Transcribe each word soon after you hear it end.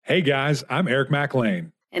Hey guys, I'm Eric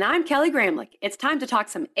McLean. And I'm Kelly Gramlich. It's time to talk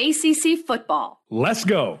some ACC football. Let's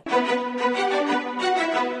go.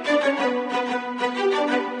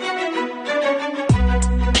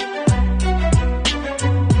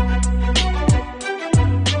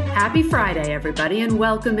 Happy Friday, everybody, and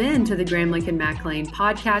welcome in to the Gramlich and McLean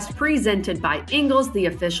podcast presented by Ingles, the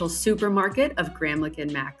official supermarket of Gramlich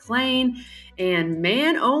and McLean. And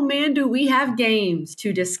man, oh man, do we have games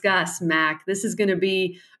to discuss, Mac. This is going to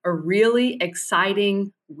be a really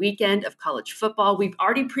exciting weekend of college football. We've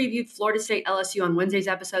already previewed Florida State LSU on Wednesday's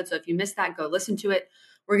episode, so if you missed that, go listen to it.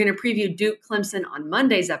 We're going to preview Duke Clemson on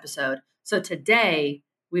Monday's episode. So today,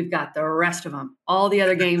 we've got the rest of them, all the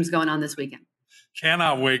other games going on this weekend.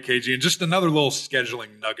 Cannot wait, KG. And just another little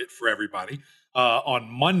scheduling nugget for everybody.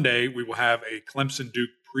 On Monday, we will have a Clemson-Duke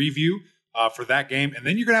preview for that game. And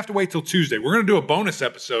then you're going to have to wait till Tuesday. We're going to do a bonus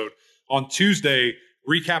episode on Tuesday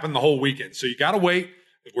recapping the whole weekend. So you got to wait.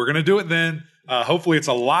 We're going to do it then. Hopefully it's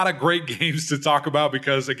a lot of great games to talk about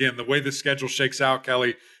because, again, the way the schedule shakes out,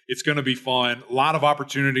 Kelly, it's going to be fun. A lot of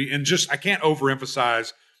opportunity. And just I can't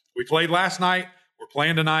overemphasize, we played last night. We're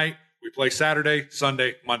playing tonight. We play Saturday,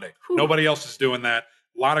 Sunday, Monday. Whew. Nobody else is doing that.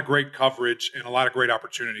 A lot of great coverage and a lot of great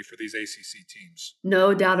opportunity for these ACC teams.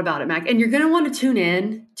 No doubt about it, Mac. And you're going to want to tune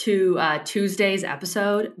in to Tuesday's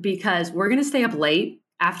episode because we're going to stay up late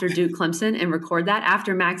after Duke Clemson and record that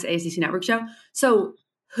after Mac's ACC Network show. So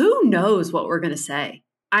who knows what we're going to say?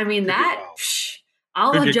 I mean,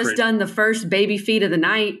 I'll have just done the first baby feed of the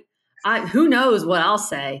night. Who knows what I'll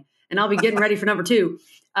say? And I'll be getting ready for number 2.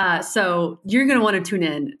 So you're going to want to tune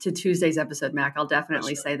in to Tuesday's episode, Mac. I'll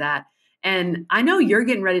definitely say that. And I know you're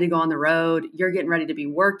getting ready to go on the road. You're getting ready to be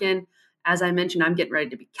working. As I mentioned, I'm getting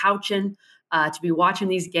ready to be couching, to be watching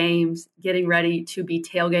these games, getting ready to be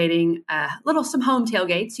tailgating, some home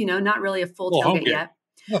tailgates, not really a full tailgate yet.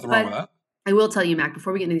 Nothing wrong with that. I will tell you, Mac,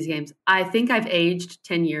 before we get into these games, I think I've aged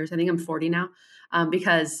 10 years. I think I'm 40 now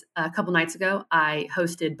because a couple nights ago, I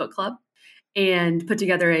hosted book club and put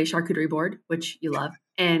together a charcuterie board, which you love,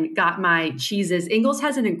 and got my cheeses. Ingles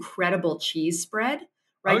has an incredible cheese spread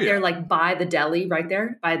there, like by the deli, right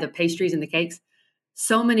there, by the pastries and the cakes.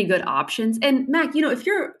 So many good options. And Mac, if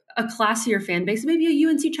you're a classier fan base, maybe a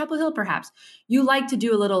UNC Chapel Hill, perhaps, you like to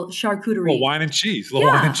do a little charcuterie. Well, wine and cheese. A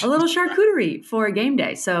little charcuterie for a game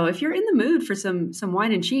day. So if you're in the mood for some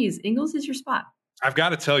wine and cheese, Ingles is your spot. I've got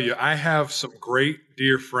to tell you, I have some great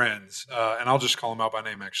dear friends, and I'll just call them out by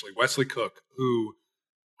name, actually. Wesley Cook, who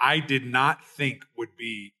I did not think would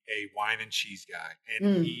be a wine and cheese guy,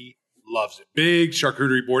 and he loves it. Big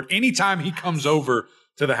charcuterie board. Anytime he comes over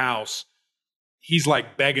to the house, he's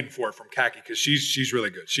like begging for it from Khaki because she's really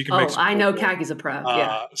good. She can make some. I know Khaki's a pro.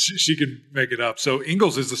 Yeah, she can make it up. So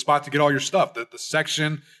Ingles is the spot to get all your stuff. The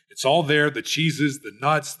section, it's all there. The cheeses, the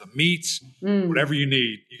nuts, the meats, whatever you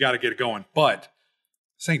need, you got to get it going. But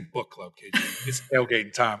this ain't book club, KG. It's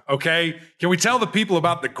tailgating time. Okay, can we tell the people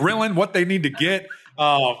about the grilling? What they need to get?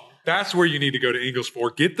 That's where you need to go to Ingles for.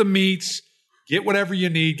 Get the meats. Get whatever you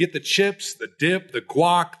need. Get the chips, the dip, the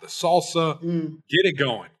guac, the salsa. Get it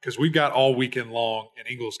going because we've got all weekend long, and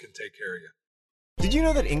Ingles can take care of you. Did you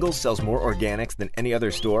know that Ingles sells more organics than any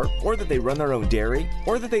other store? Or that they run their own dairy?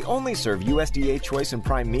 Or that they only serve USDA choice and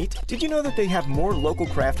prime meat? Did you know that they have more local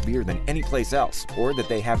craft beer than any place else? Or that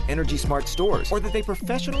they have Energy Smart stores? Or that they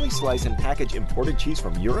professionally slice and package imported cheese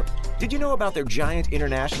from Europe? Did you know about their giant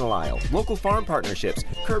international aisle, local farm partnerships,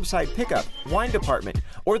 curbside pickup, wine department?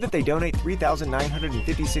 Or that they donate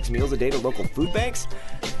 3,956 meals a day to local food banks?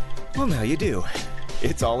 Well, now you do.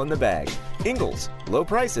 It's all in the bag. Ingles, low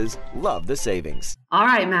prices, love the savings. All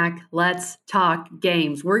right, Mac, let's talk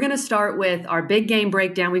games. We're going to start with our big game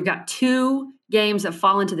breakdown. We've got 2 games that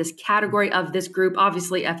fall into this category of this group.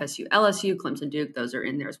 Obviously, FSU, LSU, Clemson, Duke, those are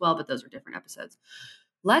in there as well, but those are different episodes.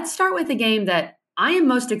 Let's start with a game that I am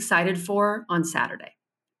most excited for on Saturday,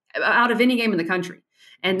 out of any game in the country,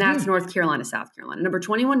 and that's North Carolina, South Carolina. Number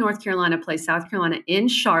 21, North Carolina plays South Carolina in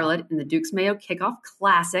Charlotte in the Duke's Mayo Kickoff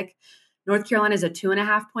Classic. North Carolina is a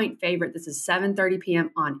 2.5-point favorite. This is 7:30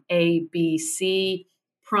 p.m. on ABC,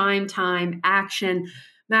 prime time action.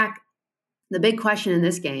 Mac, the big question in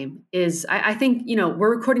this game is, I think,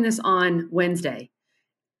 we're recording this on Wednesday.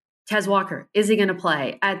 Tez Walker, is he going to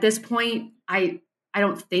play? At this point, I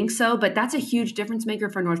don't think so, but that's a huge difference maker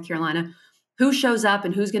for North Carolina. Who shows up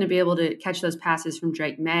and who's going to be able to catch those passes from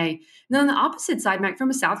Drake May? And then on the opposite side, Mac,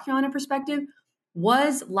 from a South Carolina perspective,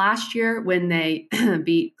 was last year when they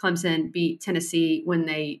beat Clemson, beat Tennessee, when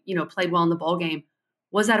they, played well in the bowl game,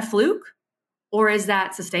 was that a fluke or is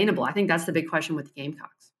that sustainable? I think that's the big question with the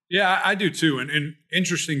Gamecocks. Yeah, I do too. And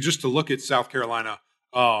interesting just to look at South Carolina.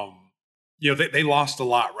 they lost a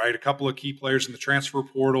lot, right? A couple of key players in the transfer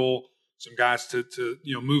portal, some guys to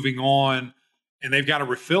moving on, and they've got to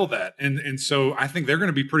refill that. And so I think they're going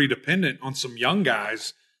to be pretty dependent on some young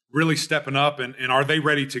guys really stepping up, and are they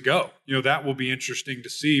ready to go? That will be interesting to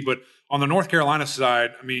see. But on the North Carolina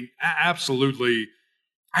side, I mean, absolutely,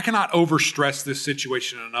 I cannot overstress this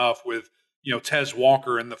situation enough with, Tez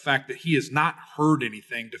Walker and the fact that he has not heard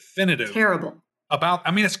anything definitive. Terrible.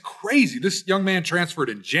 It's crazy. This young man transferred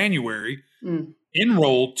in January,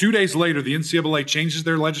 enrolled 2 days later. The NCAA changes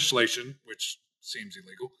their legislation, which seems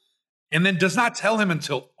illegal, and then does not tell him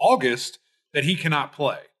until August that he cannot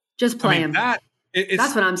play. Just play him.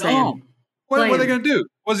 That's what I'm saying. What are they going to do?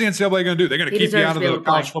 What's the NCAA going to do? They're going to keep you out of the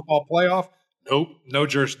college football playoff? Nope, no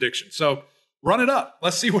jurisdiction. So run it up.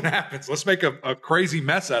 Let's see what happens. Let's make a crazy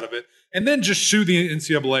mess out of it, and then just sue the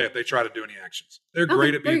NCAA if they try to do any actions. They're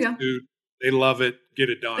great at being sued. They love it. Get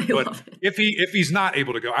it done. But if he's not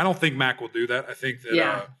able to go, I don't think Mac will do that. I think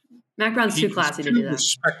that Mac Brown's too classy to do that.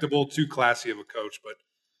 Respectable, too classy of a coach, but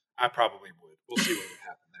I probably would. We'll see what would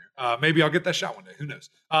happen there. Maybe I'll get that shot one day. Who knows?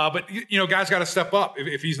 But guys got to step up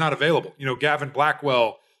if he's not available. Gavin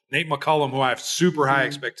Blackwell, Nate McCullum, who I have super high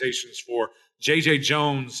expectations for, J.J.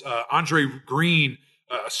 Jones, Andre Green,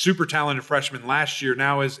 a super talented freshman last year,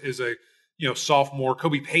 now is a sophomore,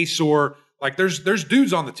 Kobe Paysour. Like there's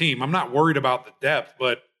dudes on the team. I'm not worried about the depth,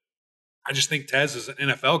 but I just think Tez is an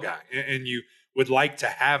NFL guy, and you would like to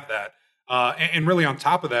have that. And really on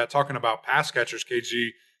top of that, talking about pass catchers, KG,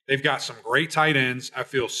 they've got some great tight ends. I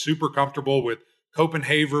feel super comfortable with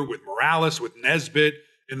Copenhaver, with Morales, with Nesbitt,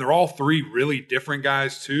 and they're all three really different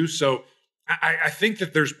guys too. So I think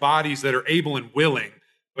that there's bodies that are able and willing,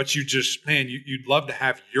 but you'd love to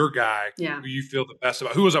have your guy who you feel the best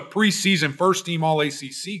about, who was a preseason first-team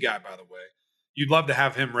All-ACC guy, by the way. You'd love to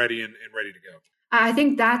have him ready and ready to go. I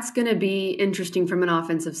think that's going to be interesting from an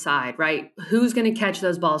offensive side, right? Who's going to catch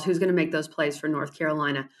those balls? Who's going to make those plays for North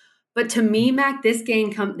Carolina? But to me, Mac, this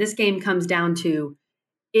game comes down to,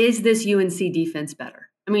 is this UNC defense better?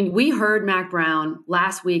 I mean, we heard Mac Brown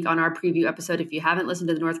last week on our preview episode. If you haven't listened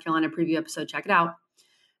to the North Carolina preview episode, check it out.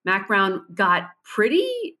 Mac Brown got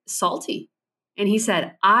pretty salty, and he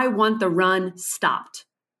said, I want the run stopped.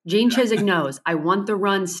 Gene Chizik knows, I want the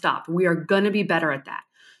run stopped. We are going to be better at that.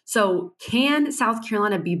 So can South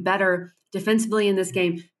Carolina be better defensively in this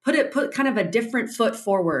game? Put kind of a different foot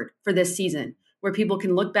forward for this season where people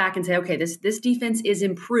can look back and say, okay, this defense is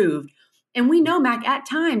improved. And we know, Mac, at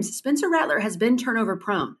times, Spencer Rattler has been turnover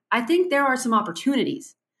prone. I think there are some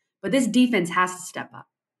opportunities, but this defense has to step up.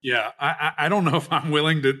 Yeah, I don't know if I'm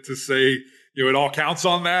willing to say, it all counts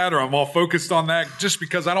on that, or I'm all focused on that, just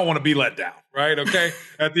because I don't want to be let down, right? Okay,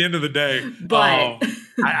 at the end of the day. But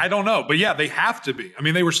I don't know. But yeah, they have to be. I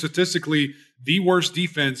mean, they were statistically the worst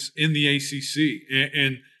defense in the ACC.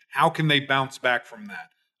 And how can they bounce back from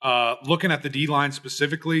that? Looking at the D-line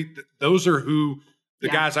specifically, those are who the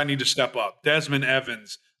guys I need to step up. Desmond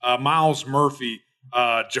Evans, Miles Murphy,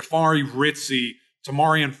 Jafari Ritzie,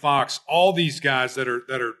 Tamarian Fox, all these guys that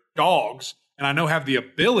are dogs, and I know have the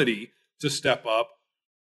ability to step up.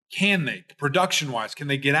 Can they, production-wise, can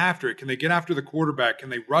they get after it? Can they get after the quarterback?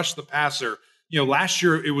 Can they rush the passer? Last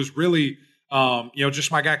year it was really,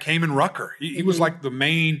 just my guy Kamen Rucker. He was like the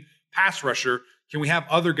main pass rusher. Can we have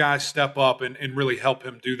other guys step up and really help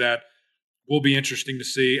him do that? Will be interesting to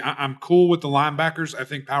see. I'm cool with the linebackers. I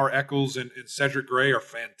think Power Echols and Cedric Gray are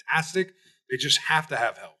fantastic. They just have to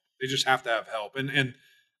have help. And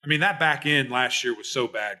I mean, that back end last year was so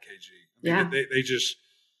bad, KG. They just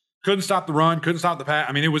couldn't stop the run, couldn't stop the pass.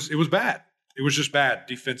 I mean, it was bad. It was just bad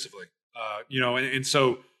defensively. And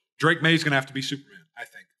so Drake May's going to have to be Superman, I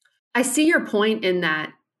think. I see your point in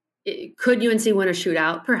that. Could UNC win a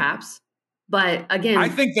shootout? Perhaps. But again, I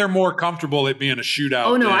think they're more comfortable it being a shootout.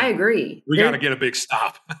 Oh, no, I agree. We got to get a big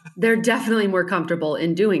stop. They're definitely more comfortable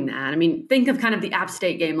in doing that. I mean, think of kind of the App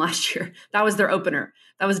State game last year. That was their opener.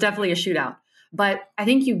 That was definitely a shootout. But I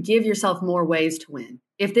think you give yourself more ways to win.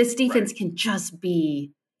 If this defense can just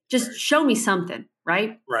show me something,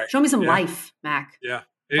 right? Right. Show me some life, Mac. Yeah.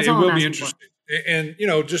 It will be interesting. And,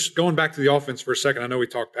 just going back to the offense for a second, I know we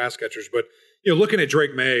talked pass catchers, but, looking at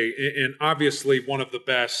Drake May, and obviously one of the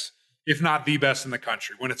best, if not the best in the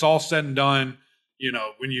country. When it's all said and done,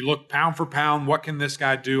 when you look pound for pound, what can this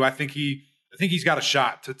guy do? I think he's got a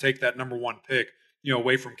shot to take that number one pick,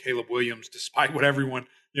 away from Caleb Williams, despite what everyone,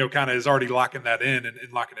 kind of is already locking that in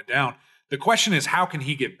and locking it down. The question is, how can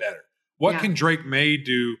he get better? What can Drake May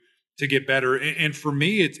do to get better? And for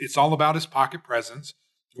me, it's all about his pocket presence.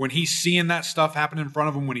 When he's seeing that stuff happen in front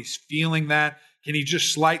of him, when he's feeling that, can he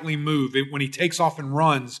just slightly move? When he takes off and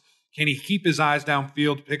runs, can he keep his eyes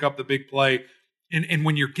downfield to pick up the big play? And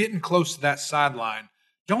when you're getting close to that sideline,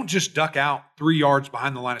 don't just duck out 3 yards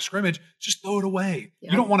behind the line of scrimmage. Just throw it away.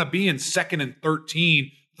 Yep. You don't want to be in 2nd and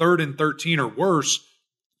 13, 3rd and 13 or worse.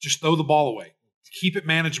 Just throw the ball away. Keep it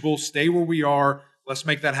manageable. Stay where we are. Let's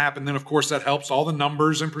make that happen. Then, of course, that helps all the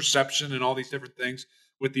numbers and perception and all these different things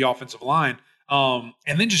with the offensive line. And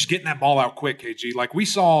then just getting that ball out quick, KG. Like we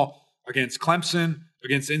saw against Clemson,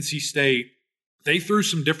 against NC State, they threw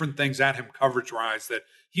some different things at him coverage-wise that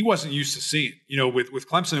he wasn't used to seeing. With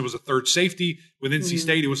Clemson, it was a third safety. With NC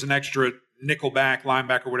State, it was an extra nickelback,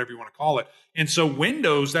 linebacker, whatever you want to call it. And so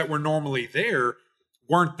windows that were normally there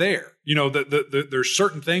weren't there. There's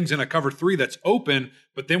certain things in a cover 3 that's open,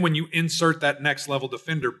 but then when you insert that next level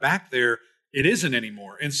defender back there, it isn't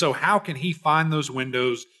anymore. And so how can he find those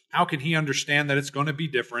windows? How can he understand that it's going to be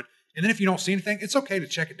different? And then if you don't see anything, it's okay to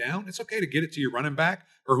check it down. It's okay to get it to your running back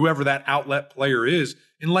or whoever that outlet player is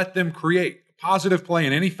and let them create. A positive play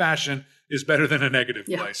in any fashion is better than a negative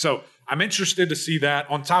play. So I'm interested to see that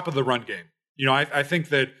on top of the run game. I think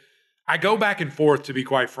that I go back and forth, to be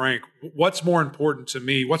quite frank. What's more important to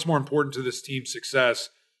me? What's more important to this team's success?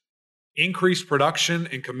 Increased production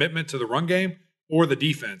and commitment to the run game or the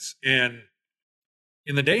defense? And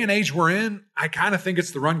in the day and age we're in, I kind of think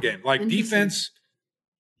it's the run game. Like defense,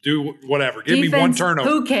 do whatever. Give me one turnover.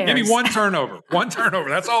 Who cares? Give me one turnover. One turnover.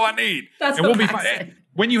 That's all I need. And we'll be fine.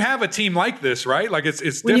 When you have a team like this, right? Like it's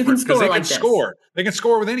different because they can score. They can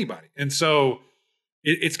score with anybody. And so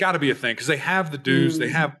it's got to be a thing because they have the dudes. They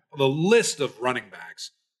have the list of running backs.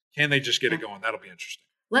 Can they just get it going? That'll be interesting.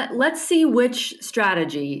 Let's see which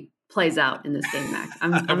strategy plays out in this game, Mac.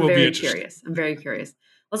 I'm very curious. I'm very curious.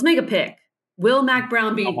 Let's make a pick. Will Mac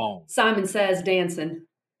Brown be Simon Says dancing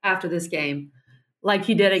after this game like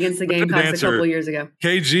he did against the Gamecocks a couple years ago?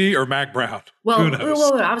 KG or Mac Brown? Well,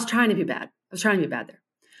 I was trying to be bad. There.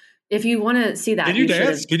 If you want to see that, can you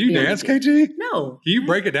dance? Can you dance, KG? No. Can you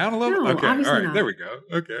break it down a little? No, okay. Obviously all right. not. There we go.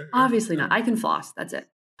 Okay. Obviously not. I can floss. That's it.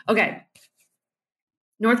 Okay.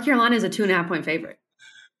 North Carolina is a 2.5-point favorite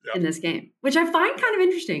in this game, which I find kind of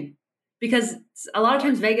interesting because a lot of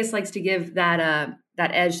times Vegas likes to give that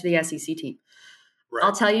edge to the SEC team. Right.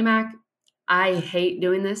 I'll tell you, Mac, I hate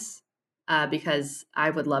doing this because I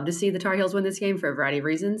would love to see the Tar Heels win this game for a variety of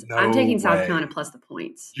reasons. I'm taking South Carolina plus the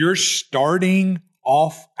points. You're starting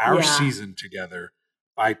off our season together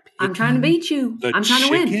by picking I'm trying to beat you. I'm trying to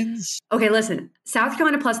win. Okay, listen. South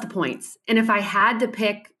Carolina plus the points. And if I had to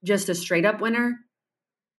pick just a straight up winner,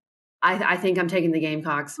 I think I'm taking the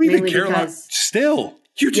Gamecocks. Mainly because still,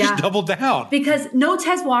 you just doubled down. Because no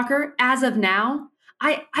Tez Walker as of now.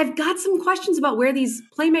 I've got some questions about where these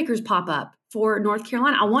playmakers pop up for North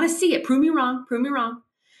Carolina. I want to see it. Prove me wrong.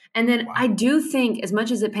 And then I do think, as much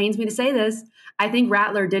as it pains me to say this, I think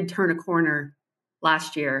Rattler did turn a corner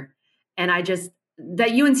last year. And that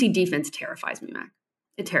UNC defense terrifies me, Mac.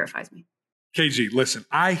 It terrifies me. KG, listen,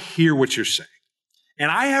 I hear what you're saying. And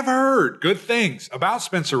I have heard good things about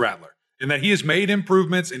Spencer Rattler and that he has made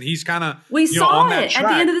improvements and he's kind of on that track. At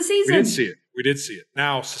the end of the season. We did see it.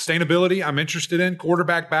 Now, sustainability, I'm interested in.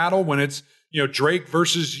 Quarterback battle, when it's, Drake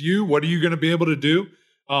versus you, what are you going to be able to do?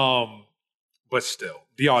 But still,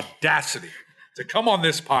 the audacity to come on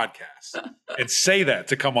this podcast and say that,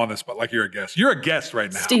 to come on this, but like you're a guest. You're a guest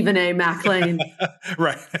right now. Stephen A. McLean.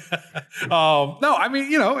 Right. No, I mean,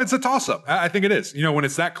 it's a toss-up. I think it is. When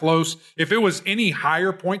it's that close, if it was any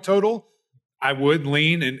higher point total, I would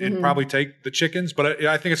lean and probably take the Chickens, but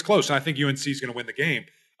I think it's close, and I think UNC is going to win the game.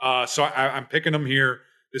 So I'm picking them here.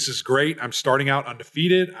 This is great. I'm starting out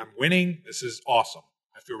undefeated. I'm winning. This is awesome.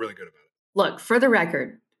 I feel really good about it. Look, for the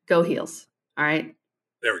record, go Heels. All right?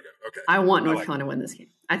 There we go. Okay. I want North Carolina to win this game.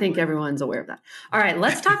 I think everyone's aware of that. All right,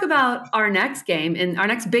 let's talk about our next game and our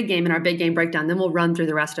next big game and our big game breakdown. Then we'll run through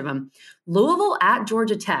the rest of them. Louisville at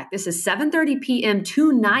Georgia Tech. This is 7:30 p.m.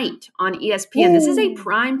 tonight on ESPN. Ooh. This is a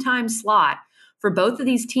primetime slot for both of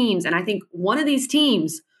these teams. And I think one of these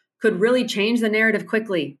teams could really change the narrative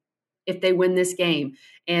quickly if they win this game.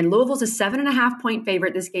 And Louisville's a 7.5-point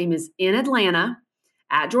favorite. This game is in Atlanta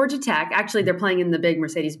at Georgia Tech. Actually, they're playing in the big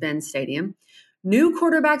Mercedes-Benz Stadium. New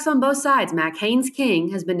quarterbacks on both sides. Mac Haynes-King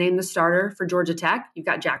has been named the starter for Georgia Tech. You've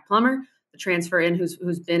got Jack Plummer, the transfer in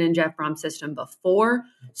who's been in Jeff Brom's system before.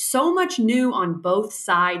 So much new on both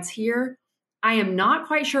sides here. I am not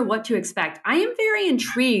quite sure what to expect. I am very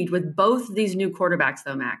intrigued with both of these new quarterbacks,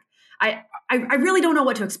 though, Mac. I really don't know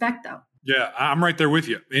what to expect, though. Yeah, I'm right there with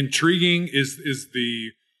you. Intriguing is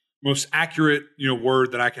the most accurate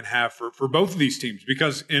word that I can have for both of these teams,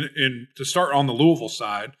 because in to start on the Louisville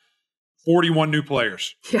side, 41 new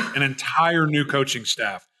players, an entire new coaching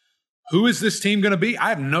staff. Who is this team going to be? I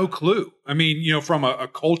have no clue. I mean, from a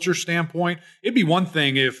culture standpoint, it'd be one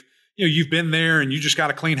thing if you've been there and you just got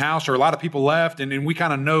a clean house, or a lot of people left, and we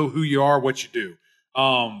kind of know who you are, what you do.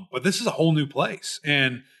 But this is a whole new place,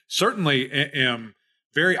 and certainly am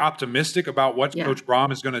very optimistic about what Coach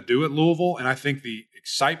Brom is going to do at Louisville. And I think the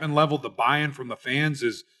excitement level, the buy-in from the fans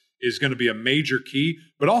is going to be a major key,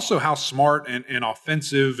 but also how smart and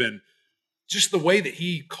offensive and just the way that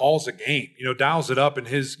he calls a game, dials it up, and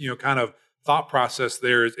his, kind of thought process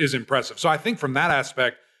there is impressive. So I think from that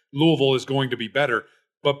aspect, Louisville is going to be better.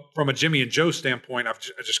 But from a Jimmy and Joe standpoint, I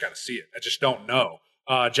just got to see it. I just don't know.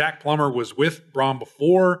 Jack Plummer was with Brom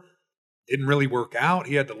before. Didn't really work out.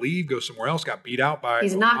 He had to leave, go somewhere else, got beat out by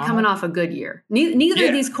He's not coming off a good year. Neither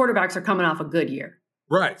of these quarterbacks are coming off a good year.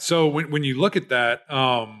 Right. So when you look at that,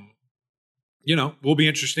 will be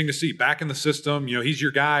interesting to see. Back in the system, he's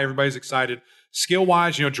your guy. Everybody's excited.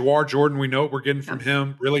 Skill-wise, Jawar Jordan, we know what we're getting from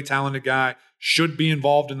him. Really talented guy. Should be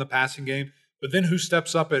involved in the passing game. But then who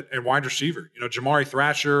steps up at wide receiver? Jamari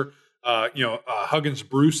Thrasher, Huggins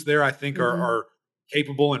Bruce there, I think, are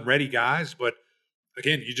capable and ready guys. But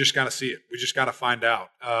again, you just got to see it. We just got to find out.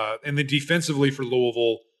 And then defensively for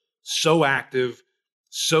Louisville, so active,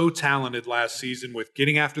 so talented last season with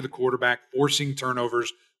getting after the quarterback, forcing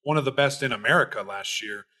turnovers, one of the best in America last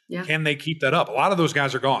year. Yeah. Can they keep that up? A lot of those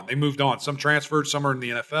guys are gone. They moved on. Some transferred, some are in the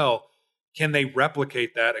NFL. Can they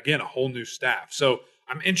replicate that? Again, a whole new staff. So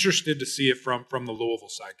I'm interested to see it from the Louisville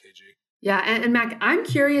side, KG. Yeah, and Mac, I'm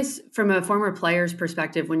curious from a former player's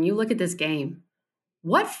perspective, when you look at this game,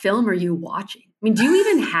 what film are you watching? I mean, do you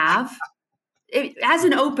even have – as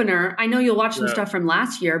an opener, I know you'll watch some stuff from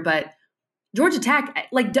last year, but Georgia Tech,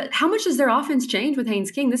 how much does their offense change with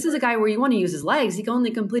Haynes King? This is a guy where you want to use his legs. He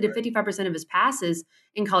only completed 55% of his passes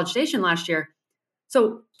in College Station last year.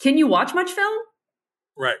 So can you watch much film?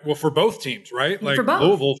 Right. Well, for both teams, right? For both.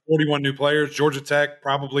 Louisville, 41 new players. Georgia Tech,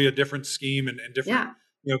 probably a different scheme and different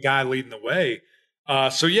guy leading the way.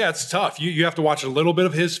 It's tough. You have to watch a little bit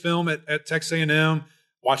of his film at Texas A&M,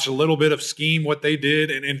 watch a little bit of scheme, what they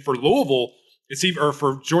did. And for Louisville,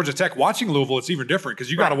 for Georgia Tech, watching Louisville, it's even different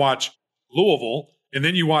because you got to watch Louisville, and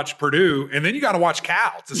then you watch Purdue, and then you got to watch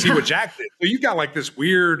Cal to see what Jack did. So you've got this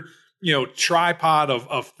weird, tripod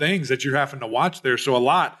of things that you're having to watch there. So a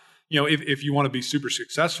lot, if you want to be super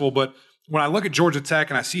successful. But when I look at Georgia Tech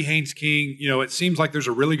and I see Haynes King, it seems like there's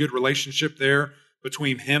a really good relationship there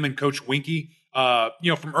between him and Coach Winkie.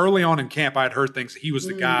 From early on in camp, I had heard things that he was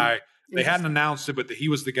the guy. They hadn't announced it, but that he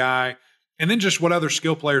was the guy. And then just what other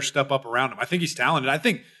skill players step up around him. I think he's talented. I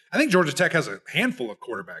think Georgia Tech has a handful of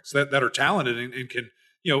quarterbacks that are talented and can,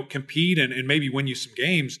 compete and maybe win you some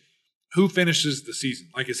games. Who finishes the season?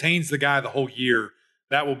 Is Haynes the guy the whole year?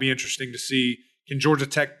 That will be interesting to see. Can Georgia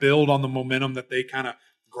Tech build on the momentum that they kind of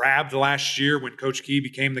grabbed last year when Coach Key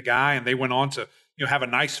became the guy and they went on to, have a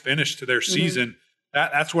nice finish to their season?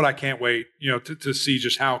 That's what I can't wait, to see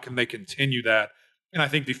just how can they continue that. And I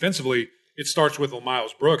think defensively, it starts with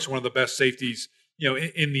Miles Brooks, one of the best safeties,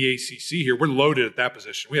 in the ACC here. We're loaded at that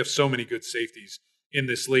position. We have so many good safeties in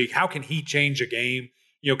this league. How can he change a game?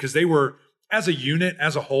 Because they were, as a unit,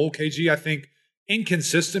 as a whole, KG, I think,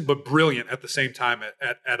 inconsistent but brilliant at the same time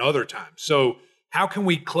at other times. So how can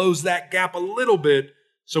we close that gap a little bit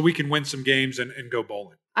so we can win some games and go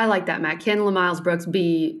bowling? I like that, Matt. Can Miles Brooks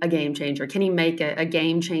be a game changer? Can he make a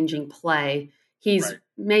game-changing play? He's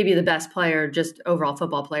maybe the best player, just overall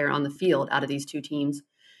football player on the field out of these two teams.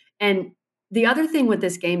 And the other thing with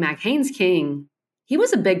this game, Mac, Haynes King, he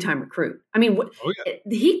was a big-time recruit. I mean,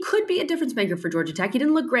 he could be a difference maker for Georgia Tech. He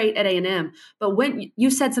didn't look great at A&M, but when you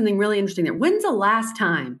said something really interesting there. When's the last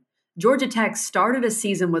time Georgia Tech started a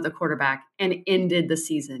season with a quarterback and ended the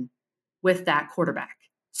season with that quarterback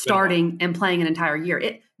starting and playing an entire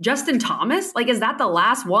year? Justin Thomas, is that the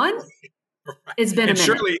last one? It's been a minute.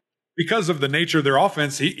 Surely, because of the nature of their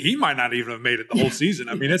offense, he might not even have made it the whole season.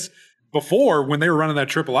 I mean, it's before when they were running that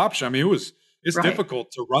triple option. I mean, it's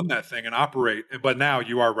difficult to run that thing and operate. But now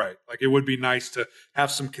you are right. It would be nice to have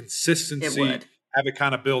some consistency, have it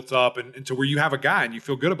kind of built up and to where you have a guy and you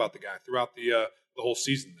feel good about the guy throughout the whole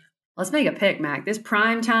season there. Let's make a pick, Mac. This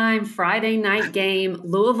primetime Friday night game,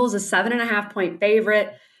 Louisville's a 7.5-point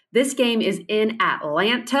favorite. This game is in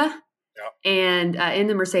Atlanta. And in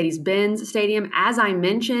the Mercedes-Benz Stadium. As I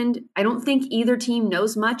mentioned, I don't think either team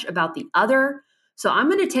knows much about the other. So I'm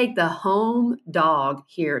going to take the home dog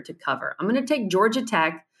here to cover. I'm going to take Georgia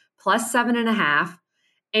Tech plus 7.5.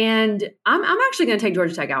 And I'm actually going to take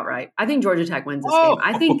Georgia Tech outright. I think Georgia Tech wins this game.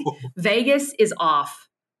 I think Vegas is off.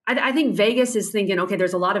 I think Vegas is thinking, okay,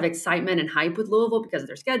 there's a lot of excitement and hype with Louisville because of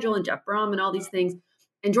their schedule and Jeff Brom and all these things.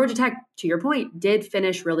 And Georgia Tech, to your point, did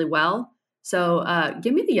finish really well. So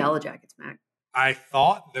give me the Yellow Jackets, Mac. I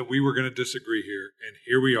thought that we were going to disagree here, and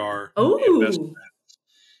here we are. Oh,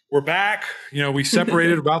 We're back. We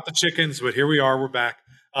separated about the chickens, but here we are. We're back.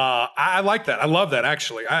 I like that. I love that,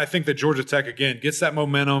 actually. I think that Georgia Tech, again, gets that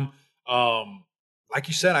momentum. Like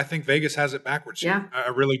you said, I think Vegas has it backwards here. I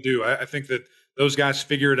really do. I think that those guys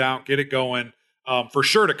figure it out, get it going, for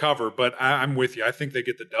sure to cover. But I'm with you. I think they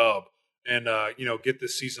get the dub and, get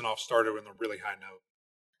this season off started with a really high note.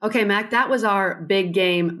 Okay, Mac, that was our big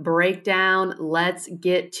game breakdown. Let's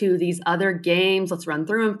get to these other games. Let's run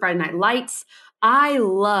through them. Friday Night Lights. I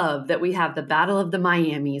love that we have the Battle of the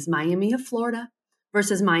Miamis, Miami of Florida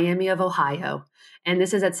versus Miami of Ohio. And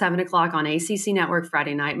this is at 7 o'clock on ACC Network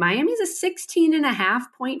Friday night. Miami's a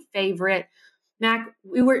 16.5-point favorite. Mac,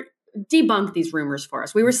 we were debunked these rumors for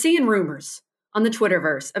us. We were seeing rumors on the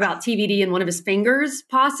Twitterverse about TVD and one of his fingers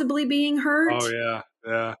possibly being hurt. Oh,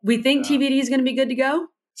 yeah. We think TVD is going to be good to go?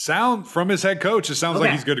 Sound from his head coach, it sounds like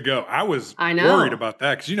he's good to go. I was worried about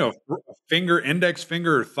that because, a finger, index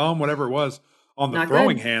finger or thumb, whatever it was, on the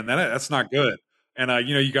throwing hand, that's not good. And,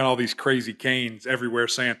 you got all these crazy canes everywhere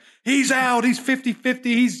saying, he's out, he's 50-50,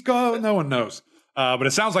 he's gone. No one knows. But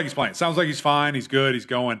it sounds like he's playing. It sounds like he's fine, he's good, he's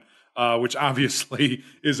going, which obviously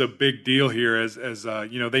is a big deal here as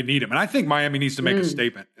they need him. And I think Miami needs to make a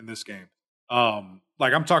statement in this game.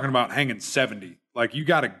 Like I'm talking about hanging 70. Like you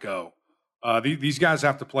got to go. These guys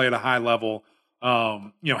have to play at a high level.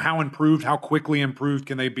 How quickly improved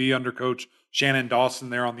can they be under Coach Shannon Dawson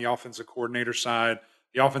there on the offensive coordinator side?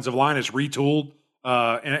 The offensive line is retooled.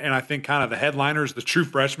 And I think kind of the headliner is the true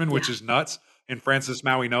freshman, which is nuts, in Francis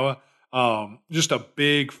Mauigoa. Just a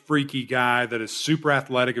big, freaky guy that is super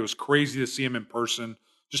athletic. It was crazy to see him in person,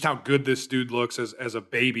 just how good this dude looks as a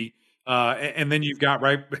baby. And then you've got,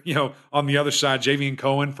 on the other side, Javian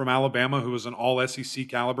Cohen from Alabama, who was an all-SEC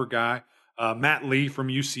caliber guy. Matt Lee from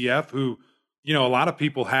UCF, who, a lot of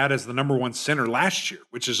people had as the number one center last year,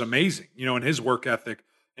 which is amazing, in his work ethic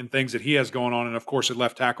and things that he has going on. And, of course, at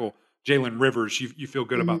left tackle, Jalen Rivers, you feel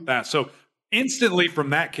good about that. So instantly from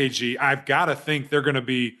that, KG, I've got to think they're going to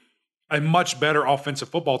be a much better offensive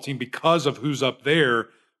football team because of who's up there.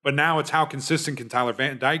 But now it's how consistent can Tyler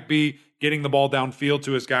Van Dyke be, getting the ball downfield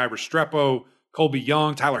to his guy Restrepo, Colby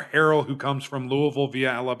Young, Tyler Harrell, who comes from Louisville via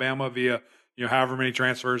Alabama via however many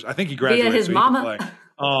transfers. I think he graduated. Via his mama.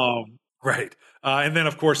 Right. And then,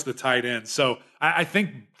 of course, the tight end. So I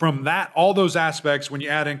think from all those aspects, when you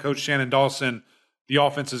add in Coach Shannon Dawson, the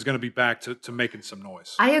offense is going to be back to making some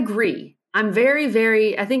noise. I agree. I'm very,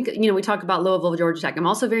 very, I think, we talk about Louisville, Georgia Tech. I'm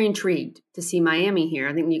also very intrigued to see Miami here.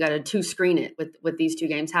 I think you got to two-screen it with these two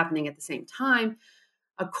games happening at the same time.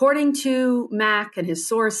 According to Mac and his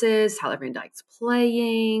sources, Tyler Van Dyke's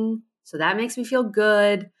playing. So that makes me feel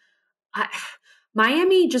good.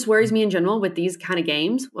 Miami just worries me in general with these kind of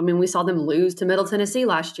games. I mean, we saw them lose to Middle Tennessee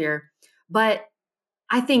last year. But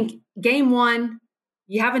I think game one,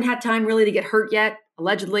 you haven't had time really to get hurt yet,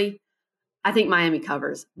 allegedly. I think Miami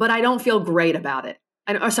covers. But I don't feel great about it.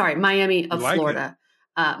 Miami of Florida,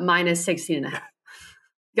 minus 16.5.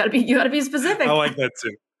 You gotta be specific. I like that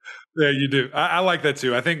too. Yeah, you do. I like that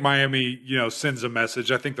too. I think Miami, sends a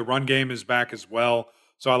message. I think the run game is back as well.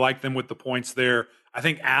 So I like them with the points there. I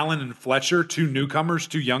think Allen and Fletcher, two newcomers,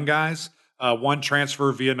 two young guys, one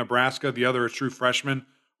transfer via Nebraska, the other a true freshman,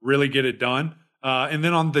 really get it done. And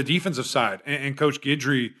then on the defensive side, and Coach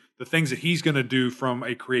Guidry, the things that he's going to do from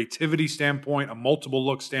a creativity standpoint, a multiple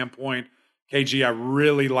look standpoint, KG, I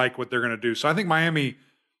really like what they're going to do. So I think Miami,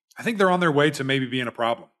 they're on their way to maybe being a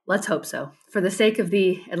problem. Let's hope so. For the sake of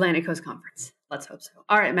the Atlantic Coast Conference. Let's hope so.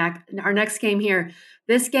 All right, Mac, our next game here.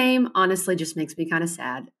 This game honestly just makes me kind of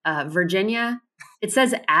sad. Virginia, it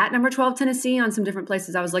says at number 12 Tennessee on some different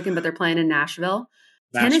places I was looking, but they're playing in Nashville.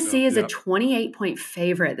 Tennessee is a 28-point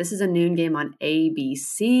favorite. This is a noon game on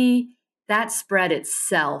ABC. That spread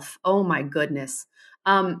itself, oh my goodness.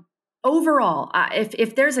 Overall,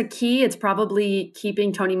 if there's a key, it's probably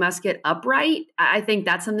keeping Tony Muskett upright. I think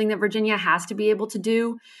that's something that Virginia has to be able to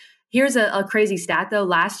do. Here's a crazy stat, though.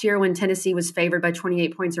 Last year when Tennessee was favored by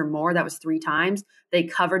 28 points or more, that was 3 times. They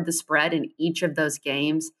covered the spread in each of those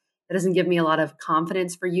games. That doesn't give me a lot of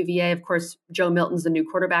confidence for UVA. Of course, Joe Milton's the new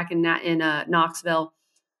quarterback in Knoxville.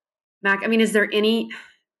 Mac, I mean, is there anything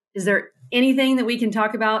that we can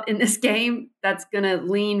talk about in this game that's going to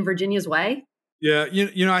lean Virginia's way? Yeah,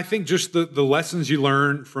 I think just the lessons you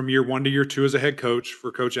learn from year 1 to year 2 as a head coach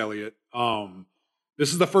for Coach Elliott.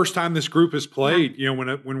 This is the first time this group has played,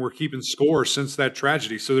 when we're keeping score since that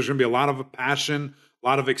tragedy. So there's going to be a lot of passion, a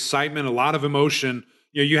lot of excitement, a lot of emotion.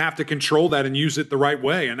 You have to control that and use it the right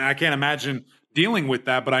way. And I can't imagine dealing with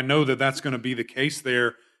that, but I know that that's going to be the case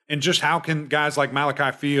there. And just how can guys like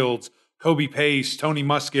Malachi Fields, Kobe Pace, Tony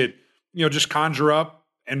Muskett, just conjure up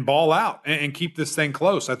and ball out and keep this thing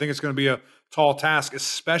close. I think it's going to be a tall task,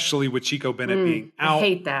 especially with Chico Bennett being out. I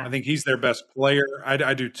hate that. I think he's their best player.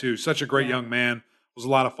 I do too. Such a great young man. It was a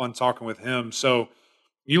lot of fun talking with him. So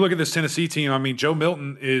you look at this Tennessee team. I mean, Joe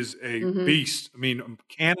Milton is a beast. I mean,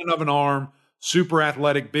 cannon of an arm, super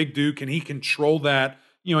athletic, big dude. Can he control that,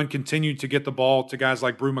 and continue to get the ball to guys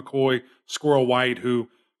like Brew McCoy, Squirrel White, who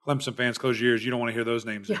Clemson fans, close your ears. You don't want to hear those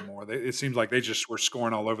names anymore. It seems like they just were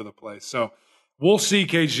scoring all over the place. So we'll see,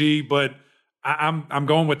 KG, but I'm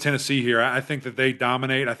going with Tennessee here. I think that they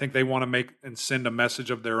dominate. I think they want to make and send a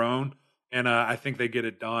message of their own, and I think they get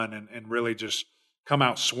it done and really just come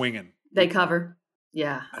out swinging. They cover.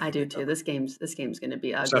 Yeah, I do too. This game's going to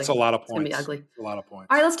be ugly. So that's a lot of points. It's going to be ugly. A lot of points.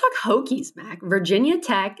 All right, let's talk Hokies, Mac. Virginia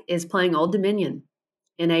Tech is playing Old Dominion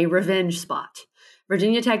in a revenge spot.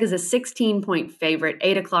 Virginia Tech is a 16-point favorite,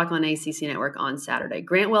 8 o'clock on ACC Network on Saturday.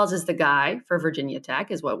 Grant Wells is the guy for Virginia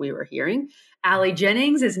Tech, is what we were hearing. Allie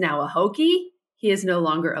Jennings is now a Hokie. He is no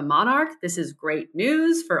longer a Monarch. This is great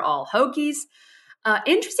news for all Hokies.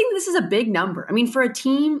 Interesting, this is a big number. I mean, for a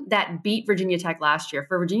team that beat Virginia Tech last year,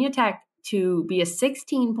 for Virginia Tech to be a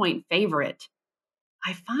 16-point favorite,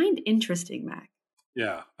 I find interesting, Mac.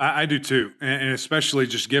 Yeah, I do too, and especially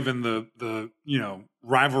just given the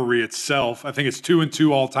rivalry itself. I think it's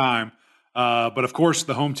 2-2 all time, but of course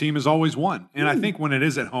the home team has always won, and I think when it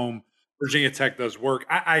is at home, Virginia Tech does work.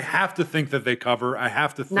 I have to think that they cover. I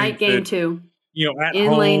have to think night game too. At in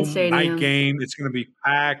home, Lane Stadium. night game. It's going to be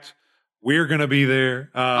packed. We're going to be there.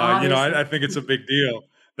 I think it's a big deal.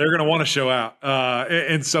 They're going to want to show out,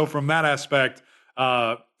 and so from that aspect,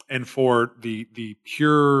 and for the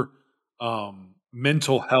pure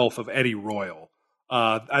mental health of Eddie Royal,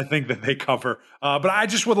 I think that they cover. But I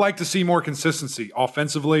just would like to see more consistency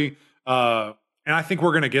offensively, and I think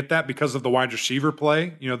we're going to get that because of the wide receiver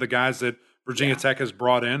play. The guys that Virginia Tech has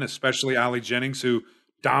brought in, especially Allie Jennings, who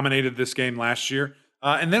dominated this game last year.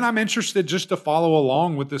 And then I'm interested just to follow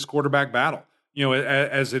along with this quarterback battle,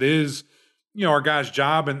 as it is, our guy's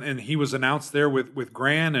job. And he was announced there with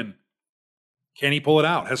Gran, and can he pull it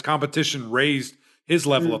out? Has competition raised his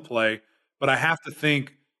level of play? But I have to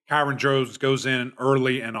think Kyron Jones goes in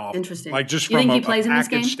early and often. Interesting. Like just you from think a he plays in this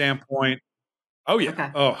game? package standpoint. Oh, yeah. Okay.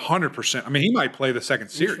 100%. I mean, he might play the second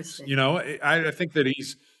series. I think that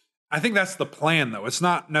I think that's the plan, though. It's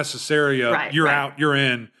not necessarily you're out, you're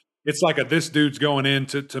in. It's like this dude's going in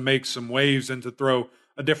to make some waves and to throw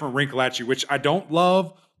a different wrinkle at you, which I don't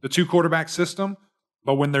love the 2-quarterback system.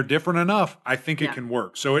 But when they're different enough, I think it can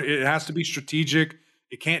work. So it has to be strategic.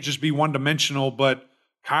 It can't just be one-dimensional, but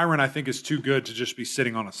Kyron, I think, is too good to just be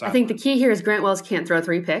sitting on a side. I think the key here is Grant Wells can't throw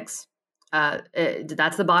 3 picks.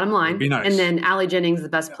 That's the bottom line. Be nice. And then Allie Jennings, the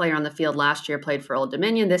best player on the field last year, played for Old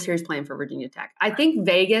Dominion. This year he's playing for Virginia Tech. I think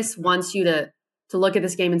Vegas wants you to look at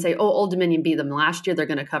this game and say, oh, Old Dominion beat them last year. They're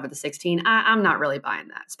going to cover the 16. I'm not really buying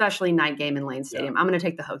that, especially night game in Lane Stadium. I'm going to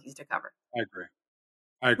take the Hokies to cover. I agree.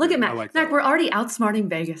 Look at Mac. Mac, we're already outsmarting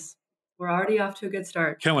Vegas. We're already off to a good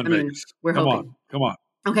start. Killing Vegas. We're hoping. Come on.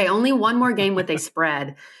 Okay, only one more game with a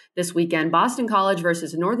spread this weekend. Boston College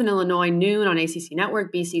versus Northern Illinois, noon on ACC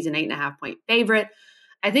Network. BC's an 8.5-point favorite.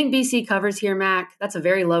 I think BC covers here, Mac. That's a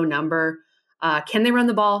very low number. Can they run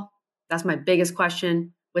the ball? That's my biggest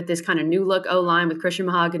question with this kind of new look O-line with Christian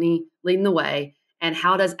Mahogany leading the way. And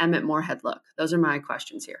how does Emmett Morehead look? Those are my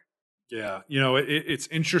questions here. Yeah, it's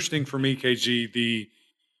interesting for me, KG, the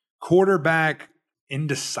quarterback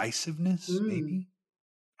indecisiveness, maybe.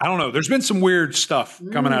 I don't know. There's been some weird stuff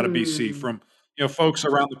coming out of BC from folks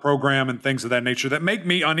around the program and things of that nature that make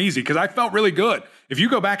me uneasy because I felt really good. If you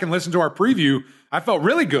go back and listen to our preview, I felt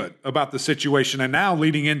really good about the situation. And now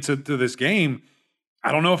leading into this game,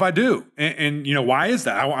 I don't know if I do. And why is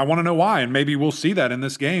that? I want to know why. And maybe we'll see that in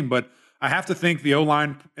this game. But I have to think the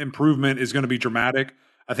O-line improvement is going to be dramatic.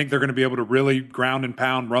 I think they're going to be able to really ground and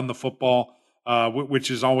pound, run the football, which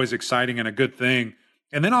is always exciting and a good thing.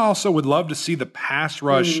 And then I also would love to see the pass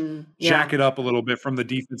rush jack it up a little bit from the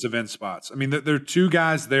defensive end spots. I mean, there are 2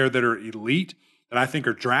 guys there that are elite that I think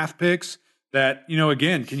are draft picks that,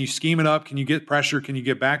 again, can you scheme it up? Can you get pressure? Can you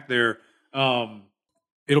get back there?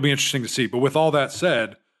 It'll be interesting to see. But with all that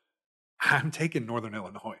said, I'm taking Northern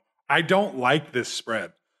Illinois. I don't like this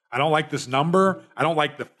spread. I don't like this number. I don't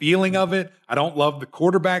like the feeling of it. I don't love the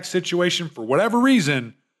quarterback situation for whatever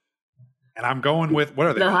reason. And I'm going with, what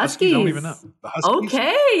are they? The Huskies. I don't even know. The Huskies.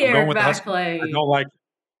 Okay, Eric Backley. I don't like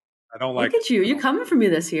it. Look at you. You're coming for me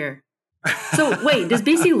this year. So, wait, does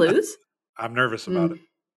BC lose? I'm nervous about it.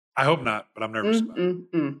 I hope not, but I'm nervous about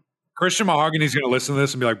it. Christian Mahogany's going to listen to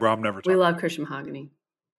this and be like, bro, I'm never talking. We love Christian Mahogany.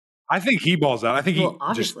 I think he balls out. I think he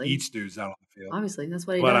just eats dudes out on the field. Obviously, that's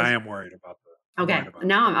what he does. But I am worried about that. Okay,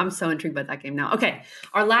 now I'm so intrigued by that game now. Okay,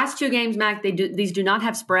 our last 2 games, Mac, these do not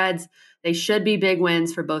have spreads. They should be big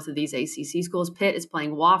wins for both of these ACC schools. Pitt is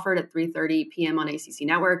playing Wofford at 3:30 p.m. on ACC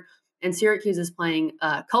Network, and Syracuse is playing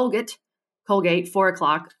Colgate, 4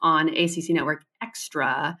 o'clock on ACC Network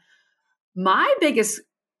Extra. My biggest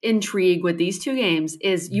intrigue with these two games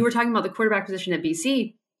is you were talking about the quarterback position at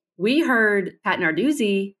BC. We heard Pat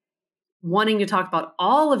Narduzzi wanting to talk about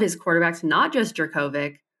all of his quarterbacks, not just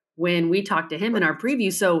Jurkovec, when we talked to him in our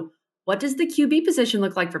preview. So what does the QB position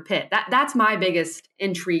look like for Pitt? That's my biggest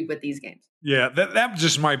intrigue with these games. Yeah, that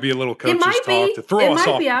just might be a little coach's talk to throw us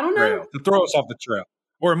off the trail. To throw us off the trail.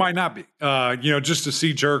 Or it might not be. Just to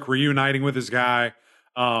see Jerk reuniting with his guy.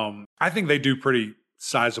 I think they do pretty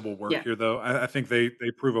sizable work here, though. I think they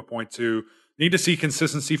prove a point, too. Need to see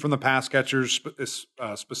consistency from the pass catchers,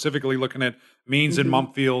 specifically looking at Means and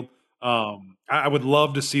Mumpfield. I would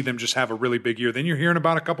love to see them just have a really big year. Then you're hearing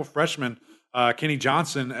about a couple freshmen, Kenny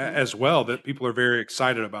Johnson as well, that people are very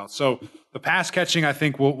excited about. So the pass catching, I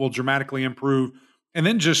think, will dramatically improve. And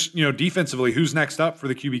then just, defensively, who's next up for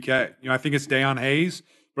the QBK? I think it's Deion Hayes,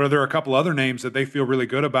 but are there a couple other names that they feel really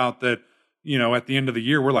good about that, at the end of the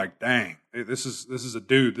year, we're like, dang, this is a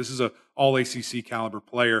dude. This is a all ACC caliber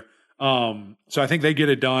player. So I think they get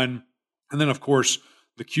it done. And then, of course,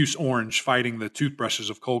 the Cuse Orange fighting the toothbrushes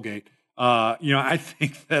of Colgate. I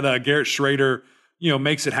think that Garrett Schrader,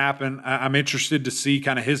 makes it happen. I'm interested to see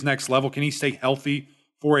kind of his next level. Can he stay healthy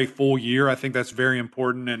for a full year? I think that's very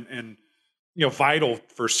important and vital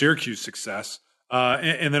for Syracuse success.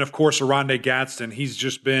 And then, of course, Aronde Gadsden, he's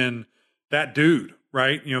just been that dude,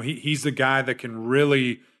 right? He's the guy that can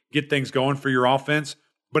really get things going for your offense,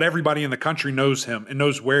 but everybody in the country knows him and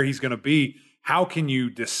knows where he's going to be. How can you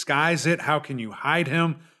disguise it? How can you hide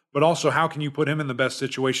him? But also, how can you put him in the best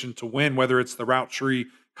situation to win, whether it's the route tree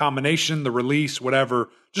combination, the release, whatever,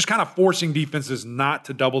 just kind of forcing defenses not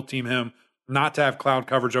to double team him, not to have cloud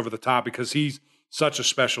coverage over the top because he's such a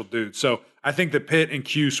special dude. So I think that Pitt and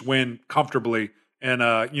Cuse win comfortably and,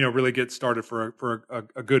 really get started for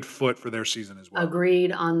a good foot for their season as well.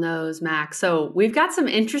 Agreed on those, Max. So we've got some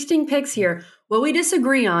interesting picks here. What we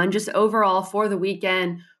disagree on just overall for the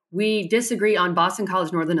weekend, we disagree on Boston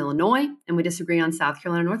College, Northern Illinois, and we disagree on South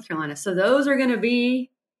Carolina, North Carolina. So those are going to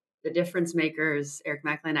be the difference makers, Eric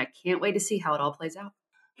Macklin. I can't wait to see how it all plays out.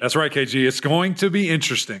 That's right, KG. It's going to be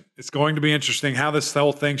interesting. It's going to be interesting how this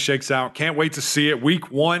whole thing shakes out. Can't wait to see it.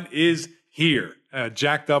 Week 1 is here.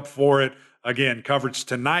 Jacked up for it. Again, coverage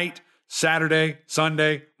tonight, Saturday,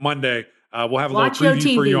 Sunday, Monday. We'll have a little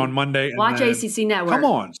preview for you on Monday. Watch ACC Network. Come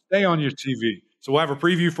on, stay on your TV. So we'll have a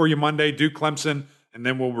preview for you Monday, Duke Clemson, and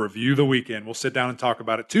then we'll review the weekend. We'll sit down and talk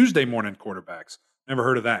about it. Tuesday morning quarterbacks. Never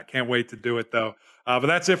heard of that. Can't wait to do it, though. But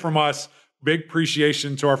that's it from us. Big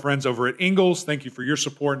appreciation to our friends over at Ingles. Thank you for your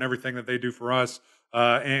support and everything that they do for us.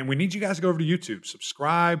 And we need you guys to go over to YouTube,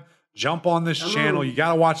 subscribe, jump on this channel. You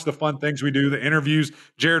got to watch the fun things we do, the interviews.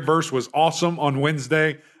 Jared Verse was awesome on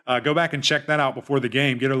Wednesday. Go back and check that out before the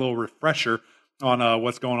game. Get a little refresher on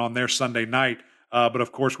what's going on there Sunday night. But,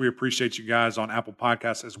 of course, we appreciate you guys on Apple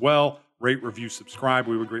Podcasts as well. Rate, review, subscribe.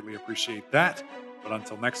 We would greatly appreciate that. But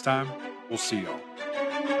until next time, we'll see y'all.